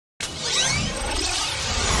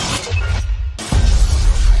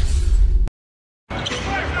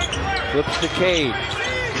Flips to Cade.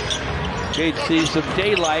 Cade sees some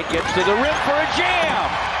daylight, gets to the rim for a jam.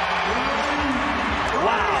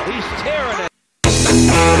 Wow, he's tearing it.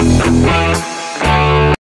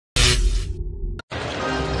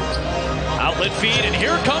 Outlet feed, and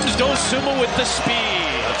here comes Dosunmu with the speed.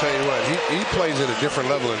 I'll tell you what, he plays at a different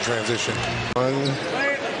level in transition.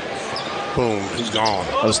 Boom, he's gone.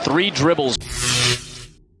 Those 3 dribbles.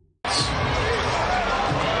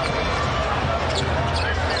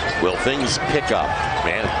 Will things pick up?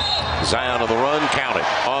 Man, Zion on the run, count it,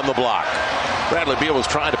 on the block. Bradley Beal was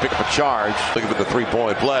trying to pick up a charge. Look at the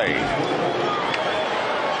three-point play.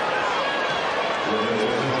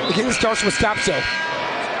 Again, it starts with stops, though.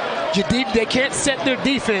 They can't set their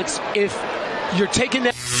defense if you're taking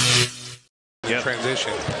that. Yep.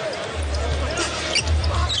 Transition.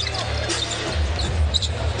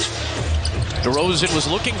 DeRozan was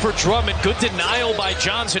looking for Drummond. Good denial by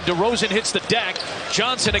Johnson. DeRozan hits the deck.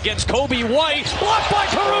 Johnson against Kobe White. Blocked by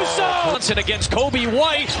Caruso. Johnson against Kobe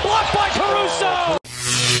White. Blocked by Caruso.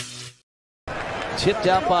 Tipped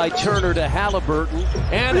out by Turner to Halliburton.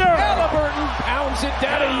 And Halliburton pounds it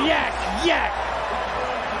down to Yak.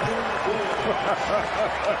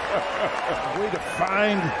 Way to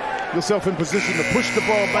find yourself in position to push the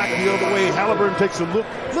ball back the other way. Halliburton takes a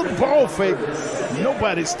little ball fake.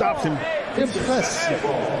 Nobody stops him. Impressive.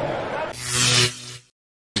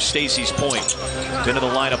 Stacey's point. Into the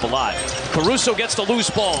lineup a lot. Caruso gets the loose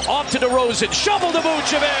ball. Off to DeRozan. Shovel to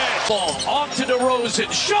Vucevic. Ball off to DeRozan.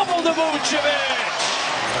 Shovel to Vucevic.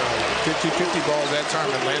 50-50 balls that time.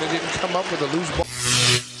 Atlanta didn't come up with a loose ball.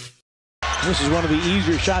 This is one of the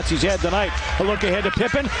easier shots he's had tonight. A look ahead to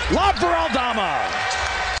Pippen. Lob for Aldama.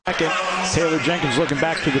 Second, Taylor Jenkins looking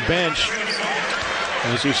back to the bench.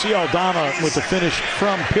 As you see Aldama with the finish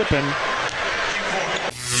from Pippen.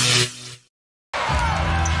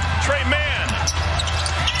 Trey Mann.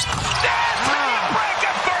 Break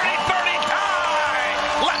a 30-30 tie.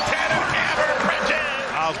 Left-handed hammer, Bridges.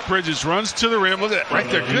 Miles Bridges runs to the rim. Look at that right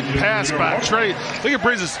there. Good pass by Trey. Look at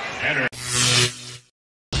Bridges.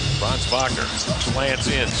 Franz Wagner slants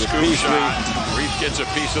in, scoop shot. Reese gets a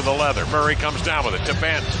piece of the leather. Murray comes down with it to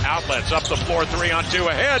Ben. Outlets up the floor, 3-on-2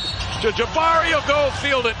 ahead to Jabari. He'll go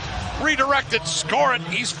field it, redirect it, score it.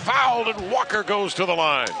 He's fouled, and Walker goes to the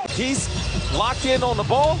line. He's locked in on the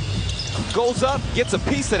ball, goes up, gets a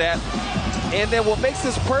piece of that, and then what makes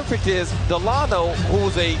this perfect is Delano,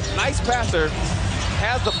 who's a nice passer,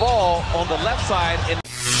 has the ball on the left side. And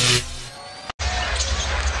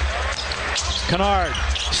Kennard.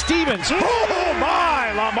 Stevens. Oh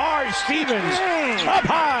my! Lamar Stevens up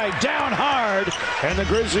high, down hard, and the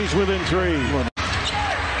Grizzlies within 3.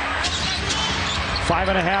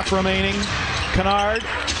 5.5 remaining. Kennard.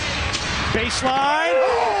 Baseline.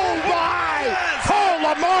 Oh my! Oh,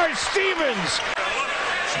 Lamar Stevens.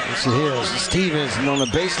 Yes, it is. Stevens on the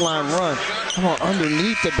baseline run. Come on,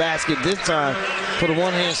 underneath the basket this time for the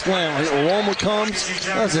one-hand slam. Aroma comes.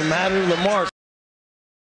 Doesn't matter. Lamar.